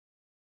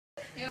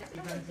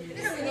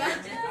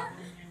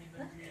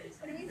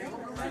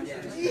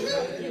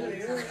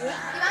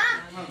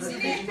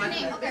Sini,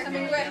 oke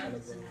sambil gue.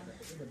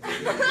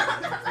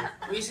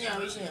 Wishnya.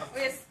 Wish,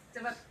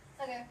 cepet.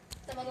 Oke,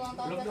 selamat ulang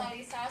tahun buat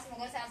Alisa,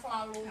 semoga sehat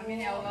selalu. Amin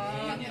ya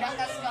Allah.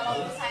 Dimudahkan segala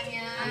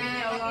urusannya. Amin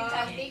ya Allah. Makin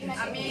cantik,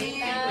 makin Amin.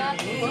 pintar.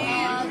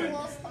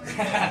 Terus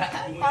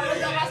kalau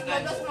udah kelas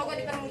 12 semoga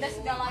dipermudah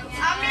segalanya.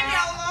 Amin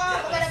ya Allah.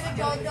 Semoga dapet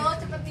jodoh,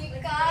 cepet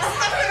nikah.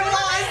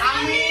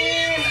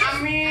 Amin.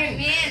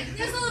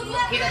 Nyusul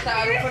gua. Kita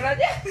taruhan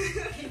aja.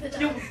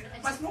 Yuk,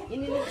 Mas Mu.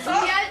 ini.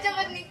 Iya,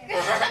 cepet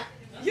nikah.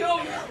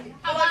 Yuk.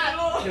 Apa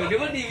dulu? Yuk, dia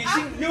mah di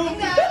wishing. Yuk.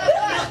 Enggak.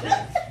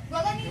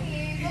 Gua kan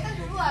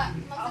duluan.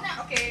 Maksudnya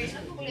Oke.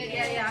 aku kuliah di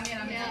Iya, amin.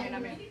 ini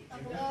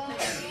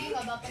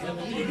enggak baper.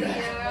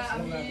 Iya,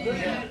 amin.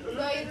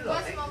 Doain gua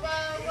semoga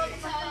gua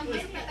bisa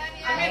masuk PTN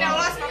ya. Amin ya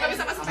Allah, semoga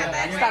bisa masuk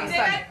PTN. Start.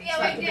 Iya,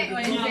 WJ.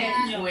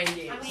 UNJ.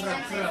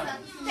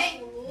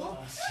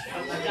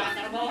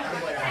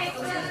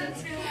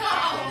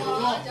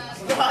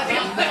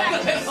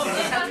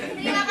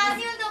 Terima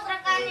kasih untuk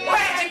rekannya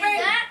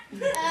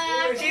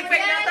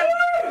Cipeng datang.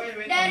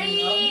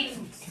 dari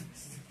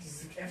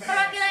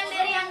perwakilan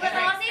dari anggota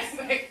OSIS.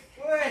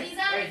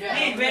 Riza.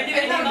 Nih, Bendi.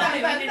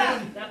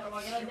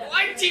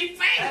 Wah,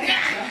 Cipeng.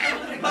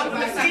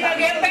 Cina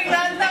gepeng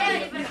datang.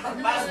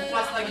 Pas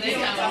lagi.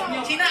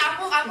 Cina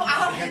aku.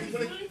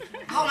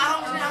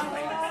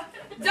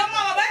 Jam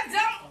lama banget,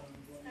 Jam.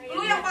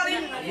 Lu yang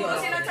paling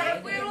ngurusin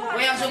acara gue lu. Gue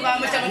yang suka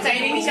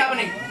mecah-mecahin ini siapa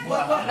nih?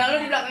 Nah,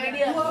 lu di belakangnya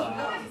dia.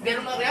 Biar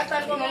rumah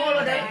kelihatan, gue nggak mau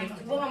lo ada.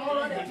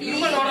 Ini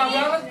mah norak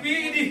banget,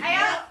 Bi.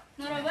 Ayo,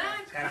 norak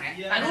banget.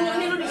 Aduh,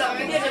 ini lu di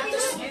belakangnya dia ada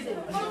terus gitu.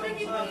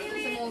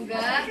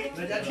 Semoga.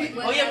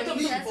 Oh iya betul.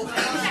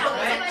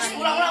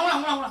 Ulang.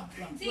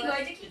 Sini gue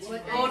aja Ki.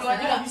 Oh, dua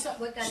aja nggak bisa.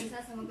 Buat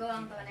Kalisa, semoga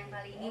ulang tahun yang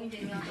kali ini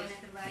menjadi ulang tahun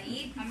yang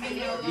terbaik. Amin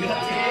ya Allah.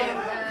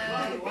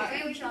 Oke,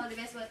 wish all the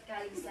best buat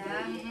Kalisa.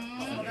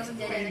 Semoga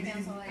menjadi anak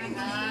yang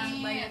solehah,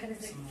 banyak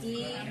rezeki.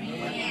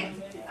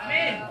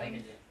 Amin.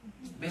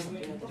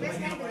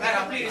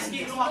 Rapi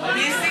Rizky, lu apa?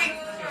 Berisik.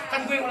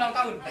 Kan gue yang ulang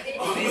tahun.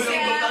 Berisik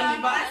ulang tahun nih,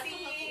 Pak.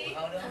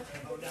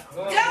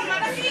 Jam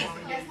mana sih?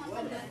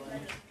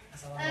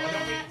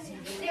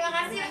 Terima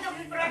kasih untuk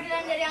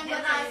perwakilan dari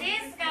anggota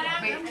OSIS.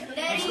 Sekarang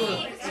dari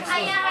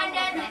Ayah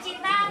Anda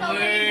tercinta atau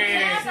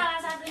Bunda, salah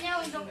satunya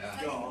untuk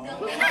kata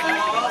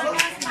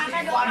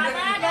doa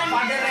dan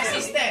Pada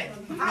resisten.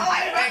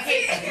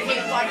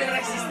 Pada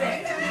resisten.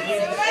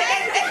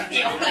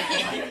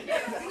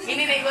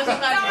 Ini nih gue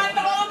suka. Jangan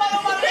terlalu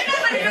malu-maluin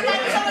kan di depan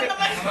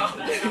teman-teman.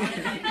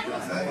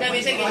 Gak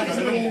bisa gitu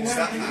sebelum.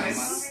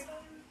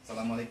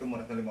 Assalamualaikum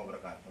warahmatullahi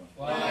wabarakatuh.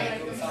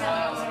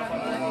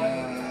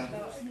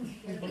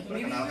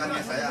 Perkenalkan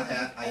ya, saya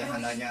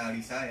ayahandanya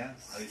Alisa ya,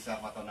 Alisa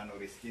Fatona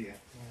Nuriski ya.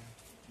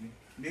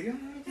 Dia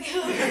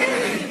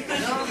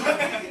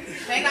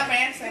Saya nggak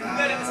fans, saya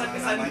nggak ada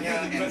kesan-kesan. namanya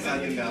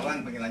Ensa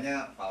Jendawan, panggilannya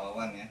Pak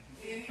Wawan ya.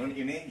 Dan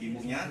ini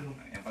ibunya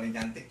yang paling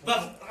cantik.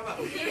 Bang, apa?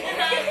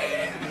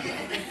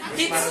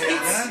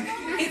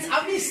 Hits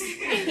abis.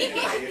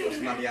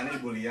 Mariana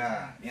Ibu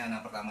Lia, ini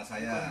anak pertama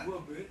saya.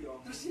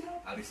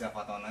 Alisa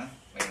Fatona,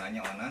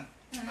 panggilannya Ona.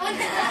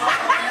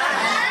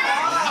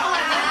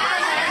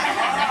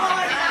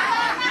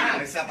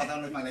 Alisa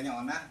Fatona, panggilannya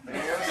Ona.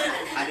 Terus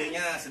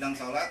adiknya sedang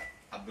sholat,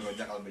 Abdul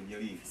Rojak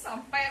Al-Bejili.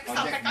 Sampai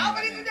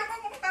kapan itu Jam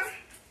ngomong ntar?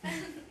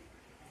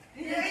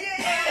 Iya.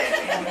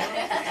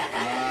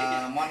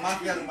 Mohon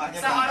maaf ya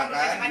rumahnya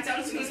berantakan.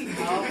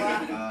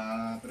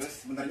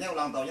 Terus sebenarnya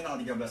ulang tahunnya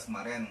tanggal 13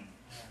 kemarin.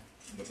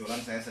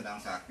 Kebetulan saya sedang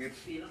sakit,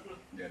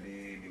 jadi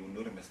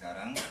diundur sampai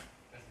sekarang.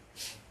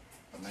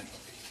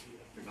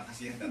 Terima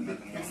kasih ya dan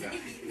datang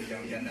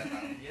jauh-jauh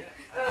datang.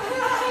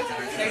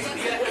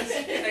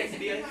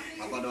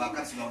 Aku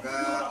doakan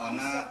semoga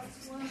Ona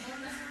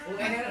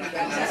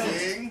makin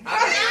langsing,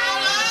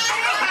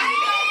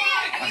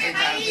 makin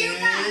cantik,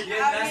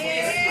 makin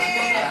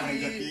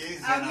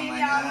rezeki,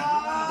 namanya.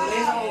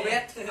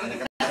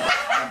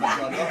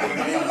 Berjodoh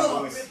yang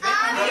bagus.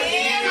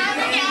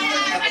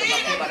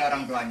 Berbakti pada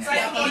orang tuanya.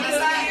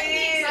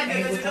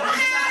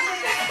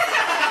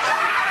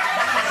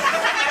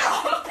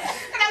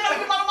 Kenapa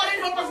lu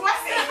malu-maluin bapak gua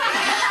sih?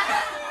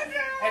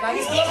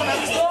 Nangis dong.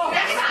 Nangis dong.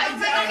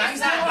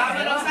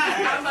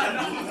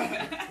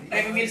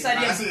 Pemirsa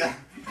dia. Makasih ya.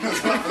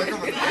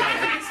 Assalamualaikum.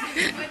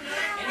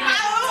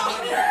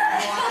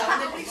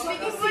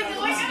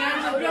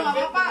 Udah nggak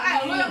apa-apa.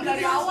 Lu yang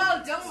dari awal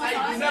Jam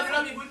masalahnya.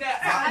 Belum Ibunda.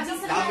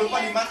 Jangan lupa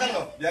dimakan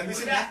loh,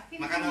 dihabisin ya.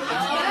 Makan apa?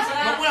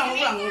 Mau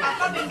pulang.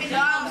 Apa pimpin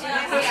Jam?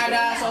 Ini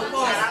ada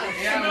soto.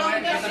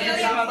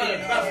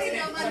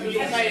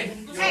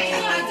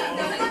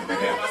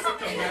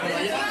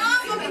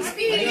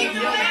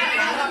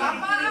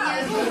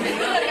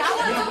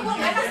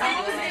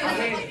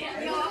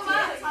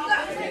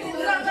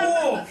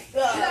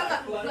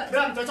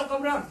 Bram, cocok ke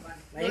Bram.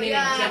 Nah ini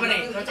siapa nih?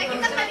 Cocok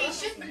kita tadi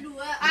shoot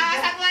berdua.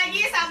 Satu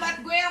lagi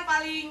sahabat gue yang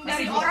paling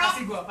dari Orok.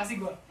 Pasti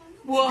gua.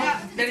 Wah,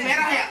 dari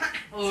merah ya?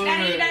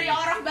 Dari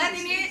Orok banget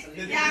ini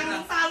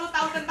yang selalu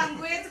tahu tentang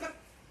gue cepet.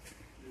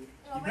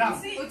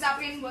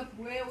 ucapin buat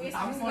gue wish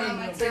segala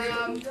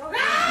macam.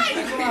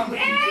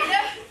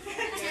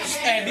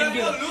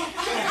 Dinggil.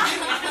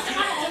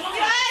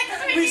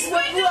 Wish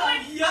buat gua.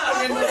 Iya.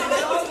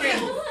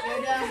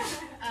 Yaudah,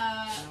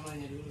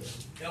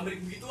 Yang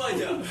beri begitu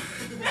aja.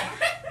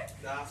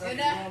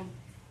 yaudah.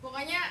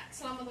 Pokoknya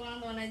selamat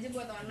ulang tahun aja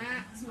buat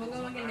Ona.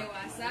 Semoga makin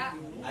dewasa.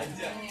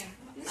 Aja.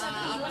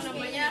 Apa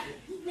namanya?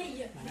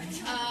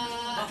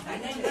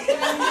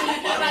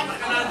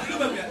 Perkenalan dulu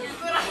Bang ya.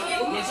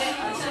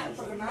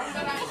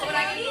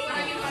 Kurangin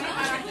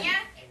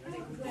marah-marahnya.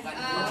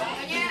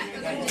 Pokoknya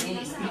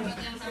jadi sahabat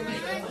yang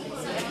terbaik.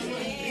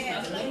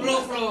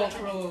 Flow.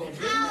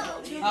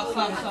 Hak.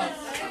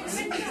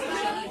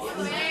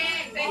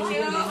 Thank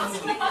you.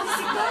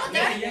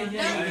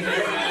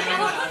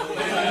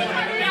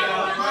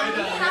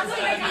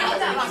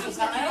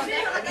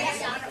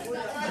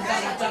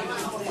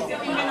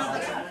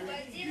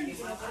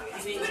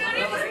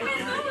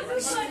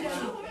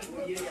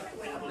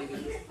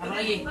 Apa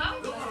lagi?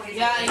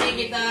 Ya ini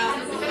kita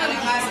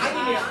mengadakan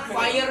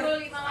fire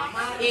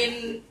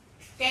in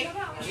cake.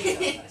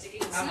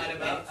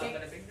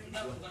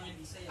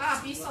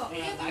 Pisau.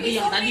 Tadi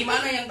yang tadi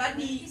mana yang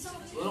tadi?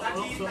 Golok.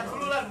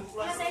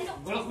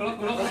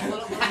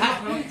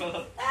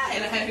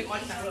 Elah happy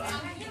kocak lu.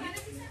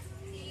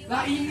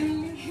 Lah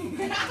ini.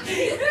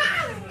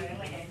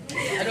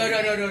 Aduh.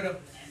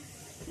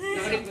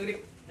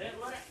 Kedip.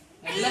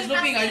 Nggak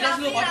jelas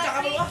lu, kocak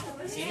apa lu?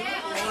 Sini,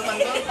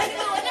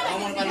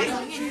 ngomong depan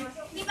gua.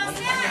 Di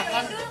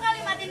maksudnya dulu kali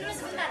matiin dulu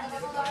sebentar.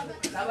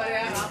 Sabar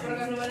ya, lapar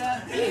kan lu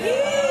pada.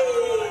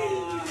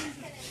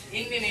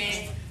 Ini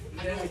nih.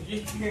 Ada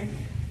lagi.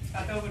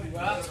 Atau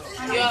berdua.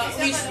 Ya,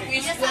 wish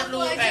buat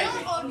lu,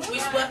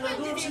 wish buat lu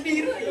dulu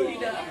sendiri.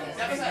 Tidak.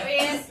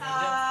 Wish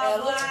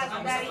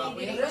buat dari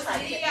diri gue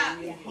sendiri ya.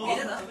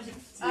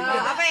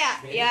 Apa ya?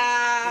 Ya.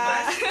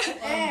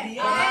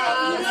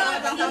 Ulang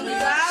tahun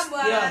juga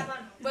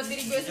buat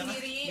diri gue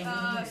sendiri.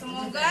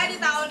 Semoga di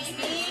tahun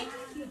ini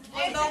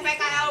untuk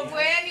PKL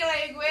gue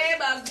nilai gue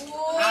bagus.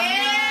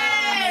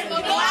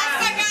 Buat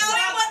PKL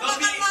buat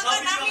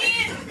makan-makan,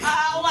 amin.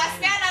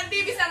 UASnya nanti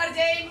bisa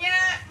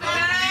ngerjainnya.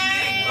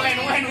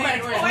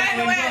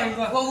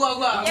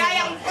 Gua. Ya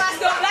yang kelas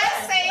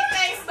 12 say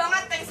thanks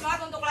banget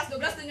untuk kelas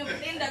 12 udah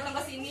nyempetin datang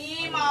ke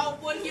sini,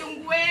 maupun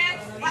Hyung gue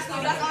kelas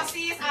 12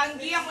 OSIS,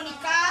 Anggi yang mau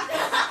nikah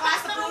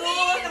kelas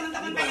 10,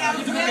 teman-teman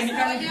PKL juga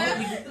semuanya.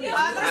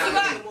 Terus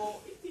juga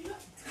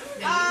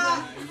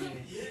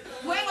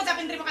gue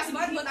ngucapin terima kasih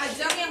banget buat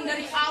Ajeng yang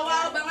dari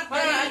awal banget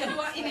dari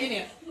kedua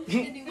ini.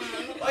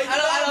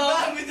 Halo.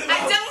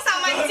 Ajeng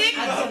sama Cik.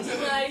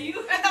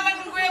 Temen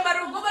gue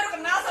baru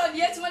kenal sama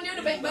dia, cuman dia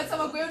udah baik banget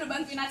sama gue, udah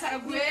bantuin acara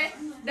gue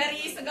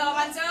dari segala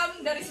macam,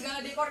 dari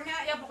segala dekornya.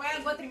 Ya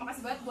pokoknya gue terima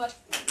kasih banget buat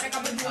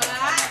mereka berdua.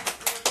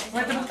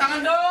 Woi, tepuk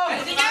tangan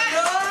dong. Intinya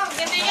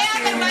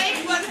yang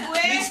terbaik buat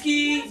gue.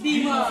 Rizky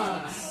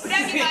Dimas. Udah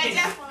gitu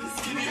aja.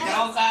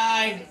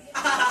 Oke.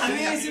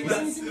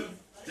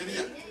 Jadi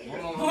ya.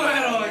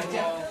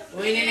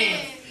 Oh ini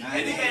nih. Nah,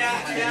 ini kayak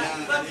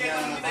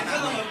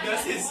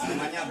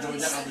namanya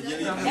Abdurrojak Abdul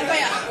Jeli. Apa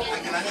ya?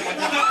 Panggilannya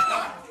Kocak.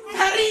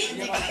 Hari.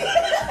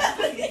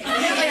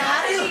 Iya kayak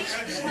hari.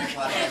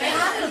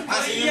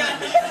 Masih iya.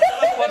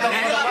 Foto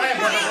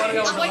keluarga.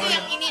 Aku aja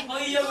yang ini.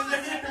 Oh iya bener.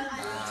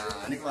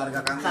 Nah, ini keluarga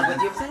kami.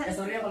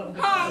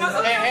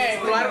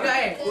 Keluarga.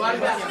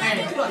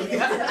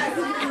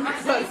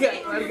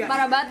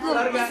 Parah banget lu.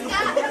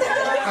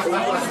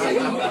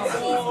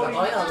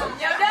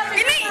 Ya udah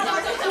ini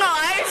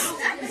nice.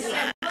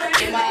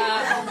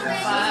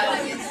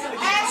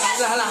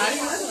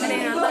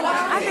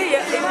 Ada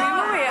ya?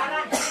 Emang ya?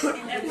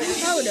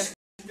 Ah udah.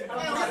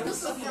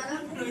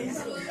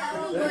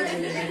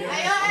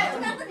 Ayo.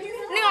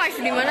 Ini live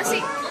di mana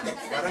sih?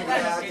 Sekarang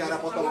kita acara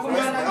potong kue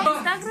ya. Instagram.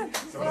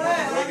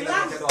 Sebelum kue kita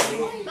baca doa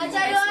dulu. Baca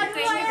doa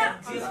dulu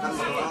ya. Silakan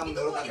berdoa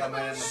menurut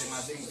agama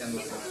masing-masing dan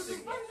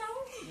masing-masing.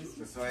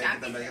 Sesuai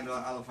kita bacakan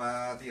doa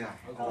Al-Fatihah.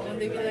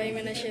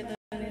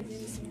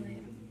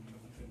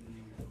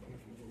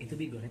 Itu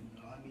bigoreng.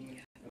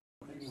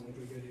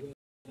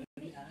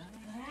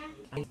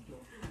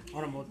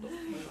 Orang foto.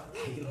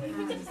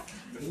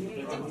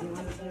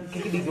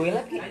 Kayak bigoreng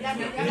lagi.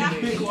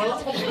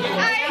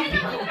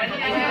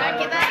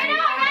 Kita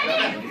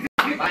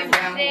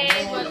Panjang.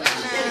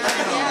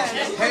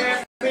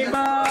 Happy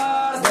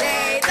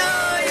birthday to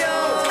you.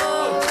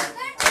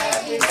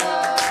 Happy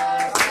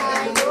birthday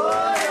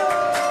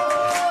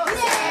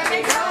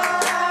to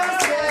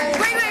you.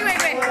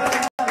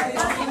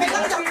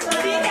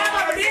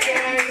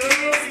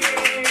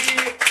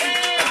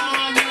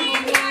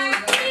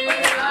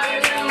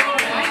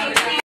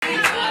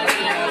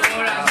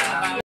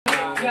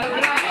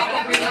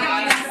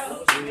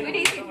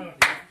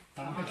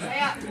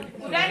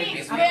 Udah nih.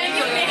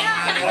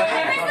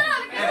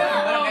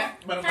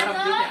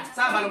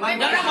 Sabar,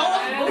 jangan mau.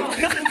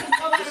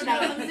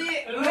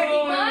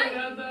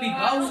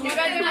 Bau.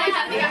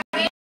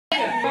 Bismillahirrahmanirrahim.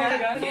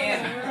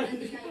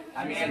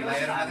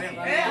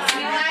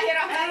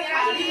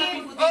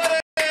 Bismillahirrahmanirrahim.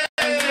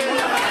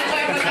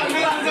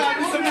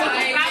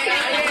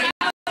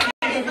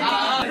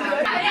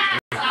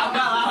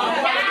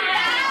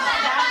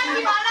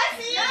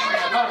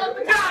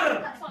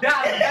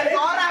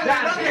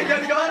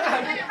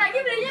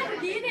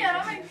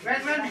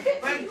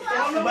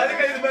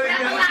 Kebalik aja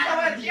sebaliknya.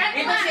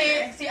 Itu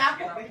si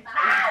aku.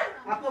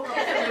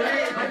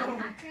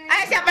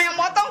 Siapa yang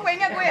motong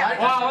kuenya gue ya?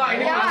 Wah,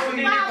 ini aku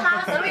nih.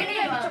 Maksud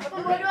ini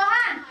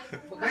pembodohan.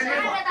 Saya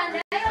ada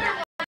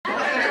tandanya.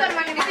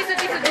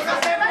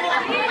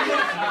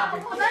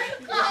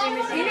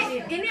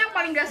 Ini yang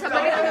paling gak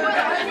sabar itu gue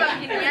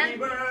ginian.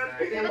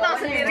 Aku tahu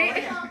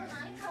sendiri.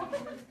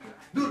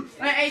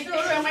 Itu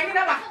lu yang mainin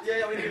apa?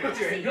 Iya, yang ini.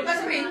 Lu kan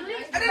sering.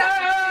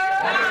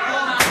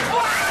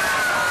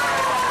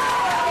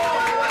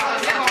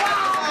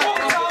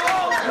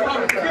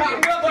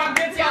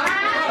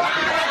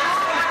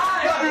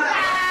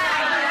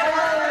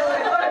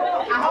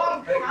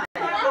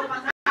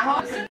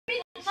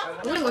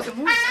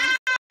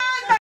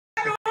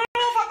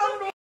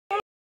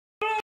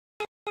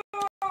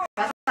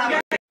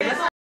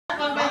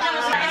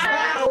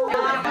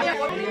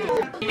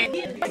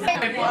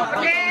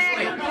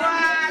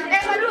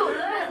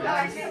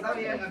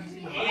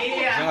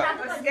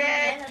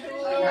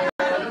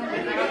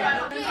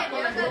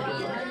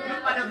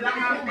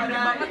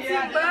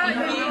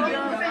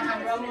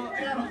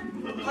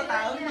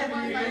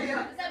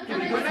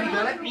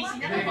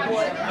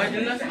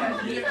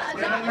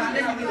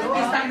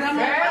 Instagram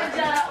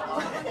aja.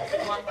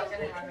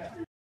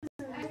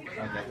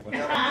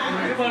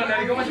 Ini kalau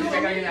dari gue masih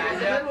pegangin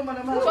aja.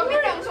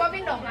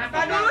 Suapin dong.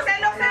 Apa dulu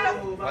sendok.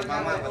 Buat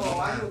mama.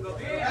 Ulang.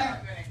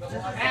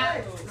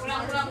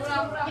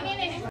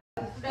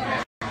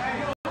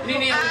 Ini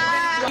nih.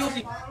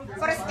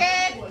 First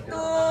cake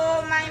to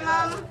my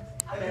mom,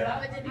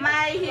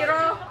 my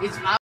hero. It's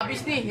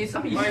habis nih.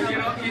 My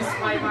hero is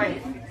my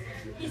mind.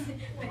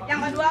 Yang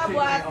kedua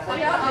buat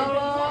ya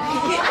Allah.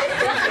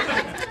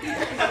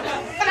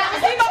 Kenapa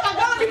sih bapak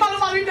gue lebih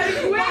malu-maluin dari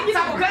gue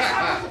gitu?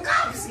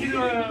 Gitu.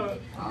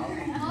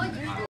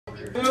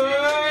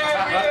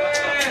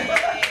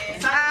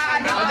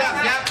 Ojak,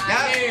 siap.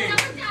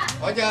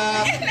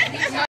 Ojak.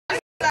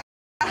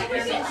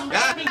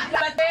 Ya.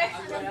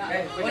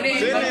 Oh nih,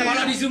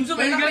 kalau di zoom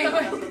enak nih.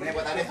 Ini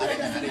buat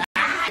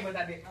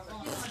adiknya.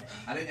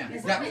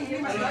 Siap.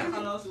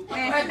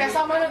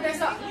 Tesa mana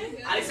Tesa?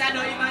 Alisa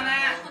doi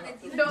mana?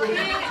 Doi,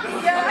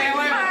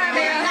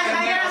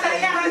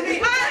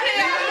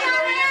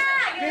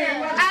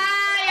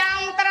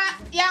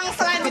 yang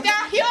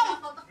selanjutnya Hyung.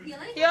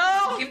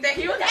 Kim Tae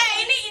Hyun.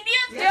 Ini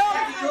dia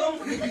Hyung.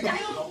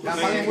 Yang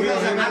paling muda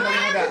sama yang paling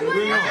muda.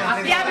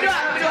 Ya berdua.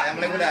 Yang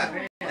paling muda.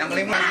 Yang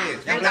paling muda sih.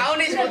 Yang tahun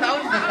nih 10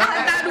 tahun.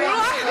 Kita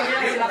dulu.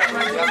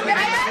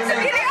 Ayo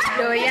sendiri.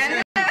 Doyan.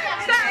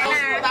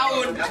 10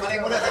 tahun. Yang paling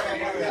muda siapa?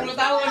 10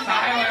 tahun.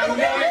 Saya yang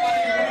muda.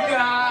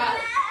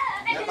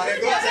 Yang paling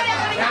tua siapa?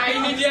 Nah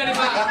ini dia nih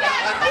Pak.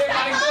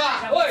 Paling tua.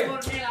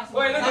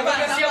 Woi lu juga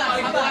siapa?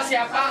 Paling tua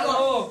siapa?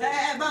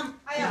 Bam.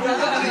 Ayo.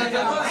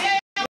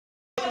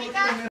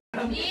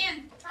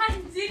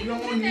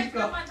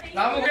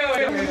 Kamu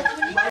gue.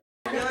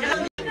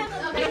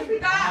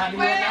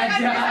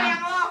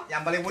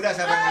 Yang paling muda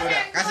siapa yang muda?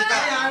 Kasih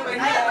Kak. Yang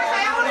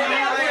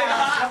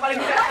paling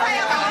muda.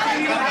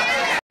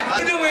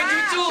 Itu gue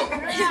cucu.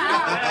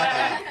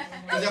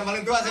 Terus yang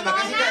paling tua siapa?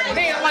 Kasih Kak.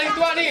 Nih yang paling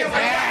tua nih. Yang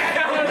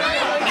paling tua.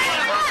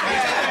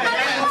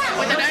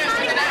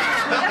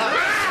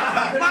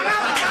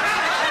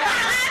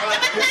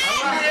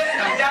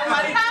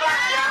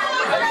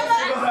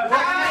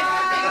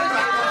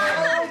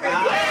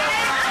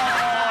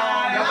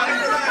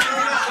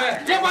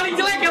 Yang paling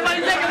jelek. Yang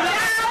paling jelek.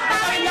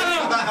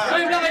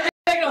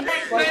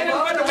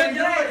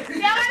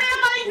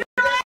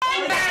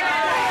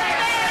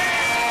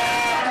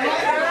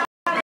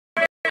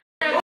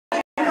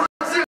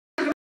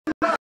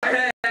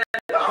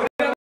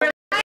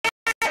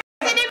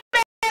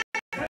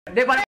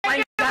 Dia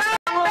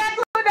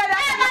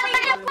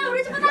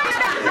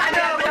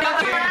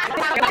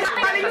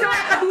paling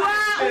jelek kedua.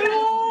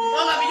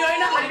 Oh nggak videoin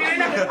dah,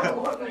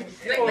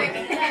 jelek.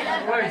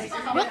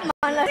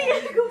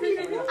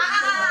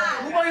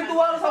 Gue paling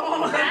tua lu sama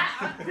mama.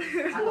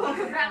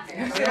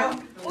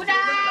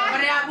 Udah.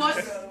 Maria bos.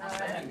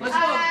 Bos.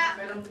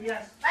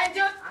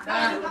 Lanjut.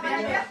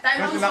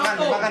 Terus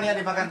dimakan ya,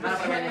 dimakan.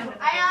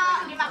 Ayo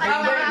dimakan.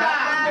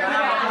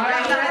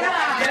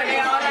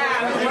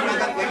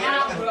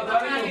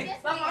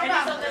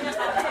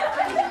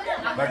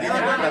 Baginya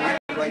buat bagi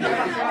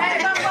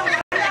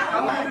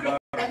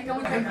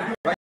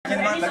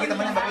bagi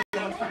temannya,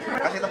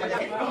 kasih temannya.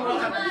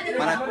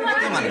 Mana?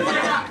 Itu mana?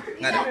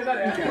 Nggak ada.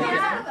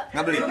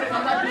 Nggak beli.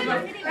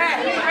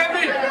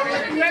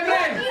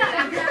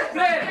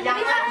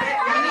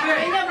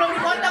 Ini belum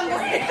dipotong Bu.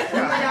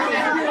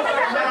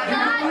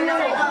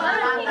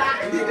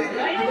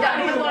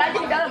 Jangan dipotong aja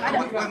di dalam ada.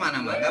 Kue mana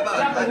mah? Nggak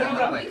bawa.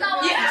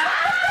 Iya.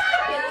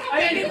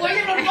 Ini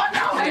kuenya belum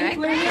dipotong.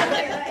 Temannya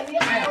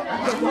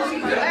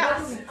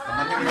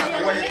minta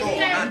kue itu,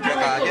 nah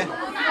jaga aja.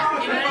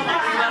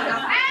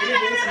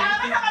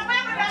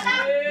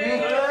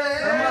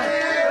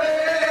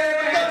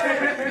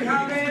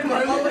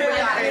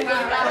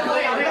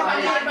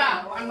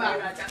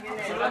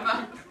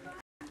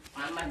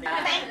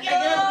 Thank you.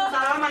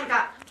 Salaman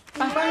Kak.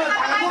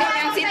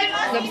 Yang sini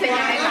nggak bisa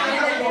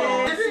nyalain.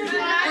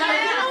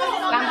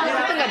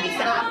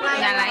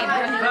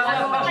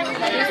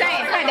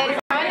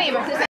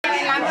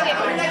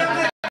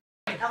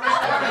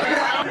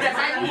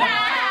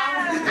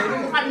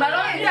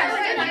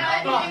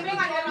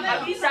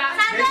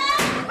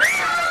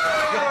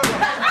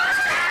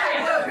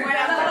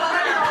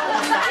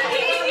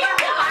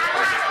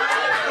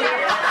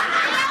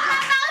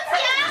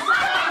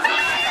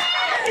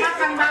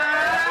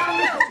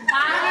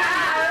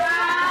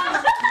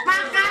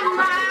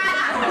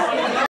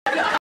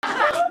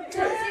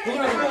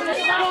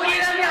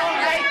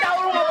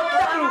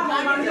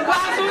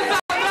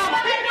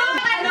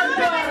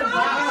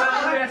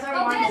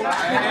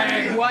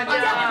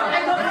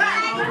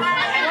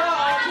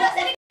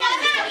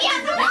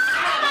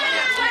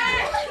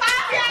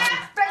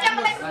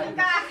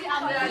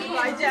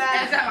 aja.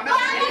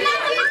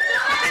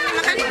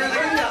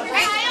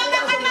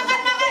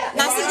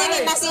 Nasinya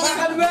nih, nasinya.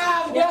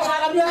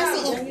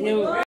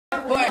 Nasinya.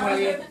 Boy,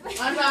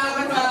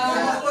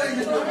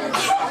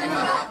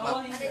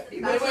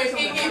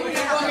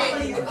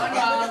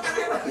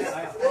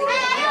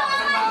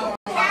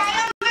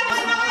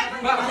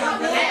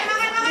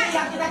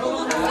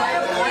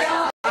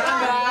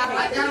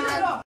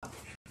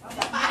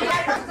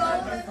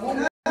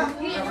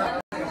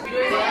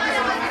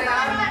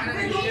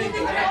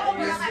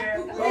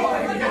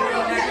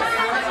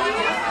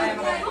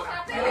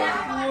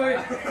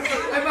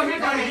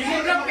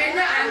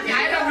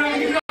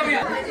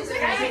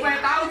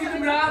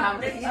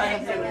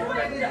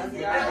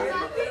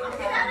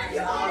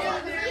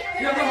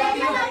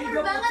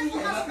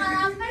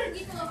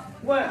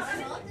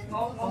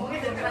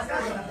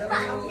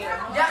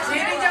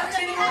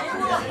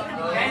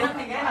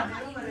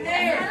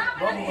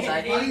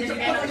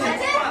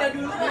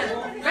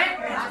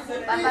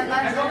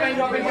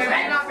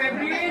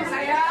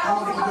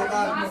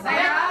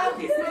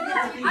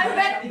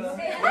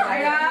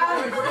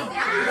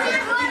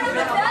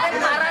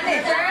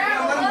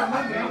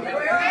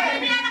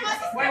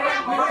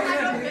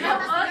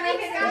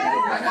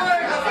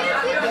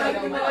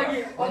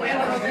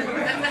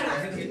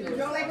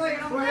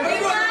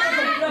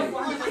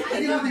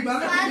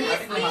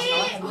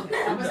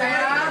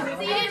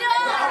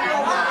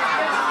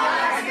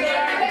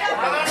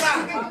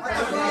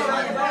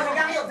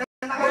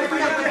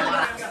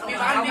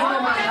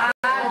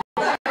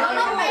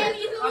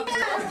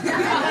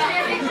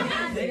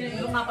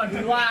 Ngapa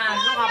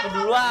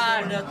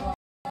duluan?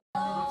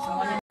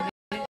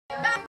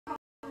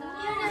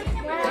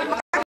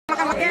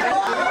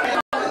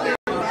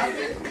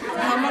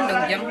 Ngomong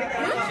dong, Jeng.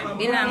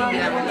 Bilang.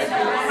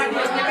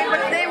 Happy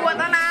birthday buat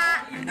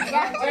anak.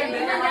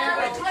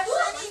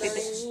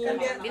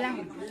 Bilang.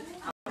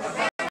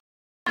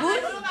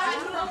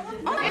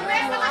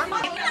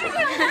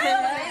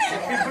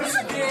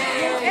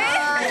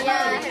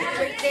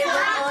 Birthday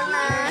buat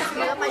Ona,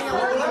 semoga panjang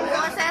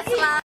umur, sehat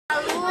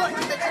selalu,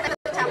 cita-cita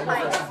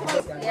tercapai.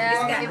 Ya,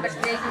 happy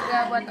birthday juga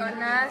buat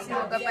Ona.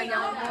 Semoga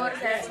panjang umur,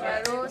 sehat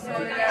selalu,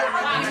 selalu dalam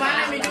Happy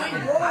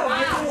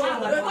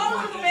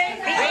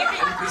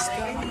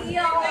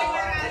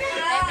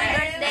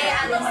birthday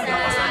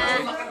Alisa,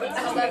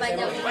 semoga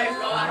panjang umur,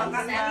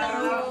 sehat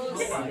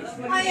terus.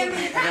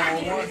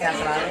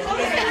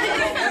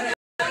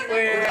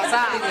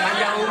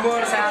 Panjang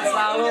umur, sehat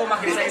selalu,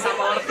 makin sayang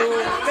sama ortu,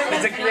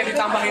 rezekinya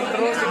ditambahin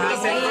terus,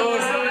 dibelisin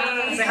terus,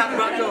 sehat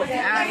buat lu.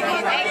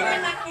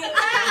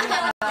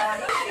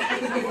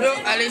 Yuk,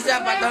 Alisa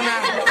Patona.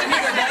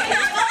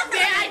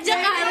 Aja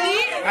kali.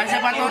 Alisa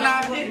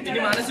Patona. Ini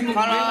mana sih?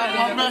 Kalau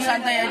ngobrol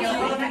santai aja.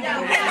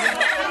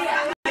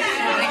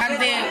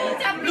 Nanti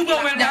Lu gak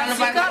main jangan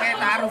lupa pakai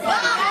taruh.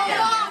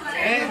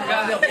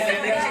 Enggak.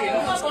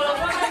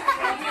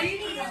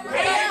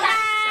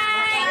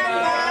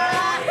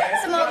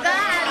 Semoga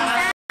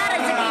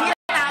Alisa rezekinya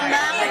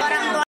bertambah,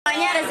 orang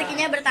tuanya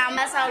rezekinya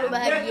bertambah, selalu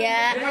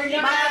bahagia.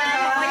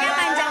 Pokoknya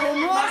panjang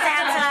umur,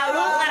 sehat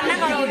selalu, karena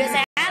kalau udah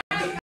sehat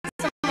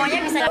semuanya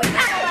bisa.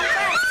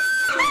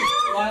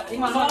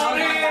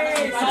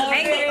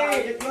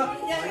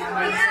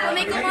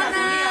 Assalamualaikum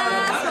Ona,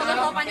 semoga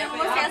kau panjang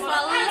umur, sehat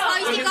selalu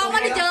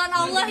istiqomah di jalan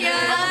Allah ya.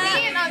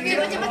 Amin, amin.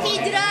 Cepet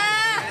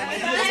hijrah.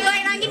 Terus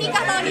doain lagi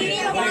nikah tahun ini,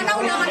 Ona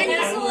undangannya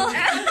nyusul.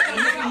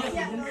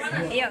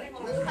 Ayo.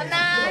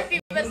 Ona, happy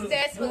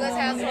birthday, semoga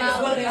sehat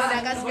selalu,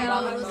 dimudahkan segala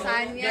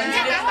urusannya.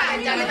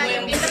 Jangan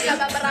makin pinter, gak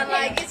baperan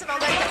lagi.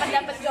 Semoga cepat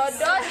dapet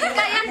jodoh,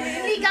 kayak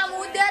nikah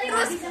muda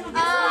terus.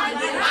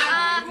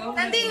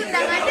 Nanti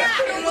undangannya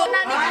nunggu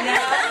nanti.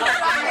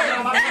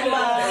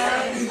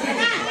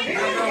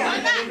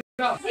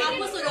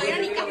 Kamu sudah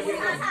nikah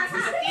muda.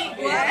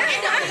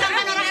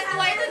 Jangan orang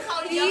tua itu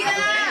kalau Iya.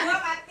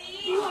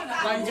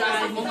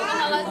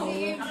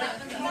 Astagfirullahaladzim.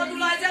 Mau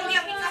dulu aja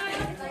lihat nikah.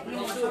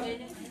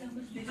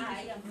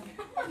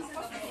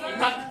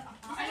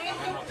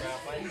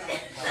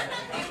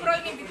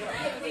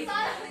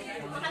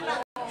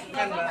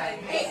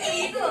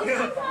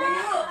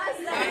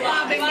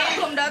 Wah, bengkel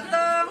belum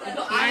datang.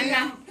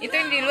 Mana? Itu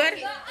yang di luar?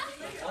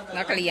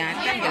 Nggak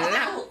kelihatan,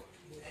 gelap.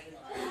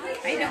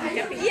 Ayo dong,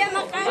 ucapin. Iya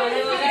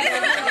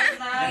makanya.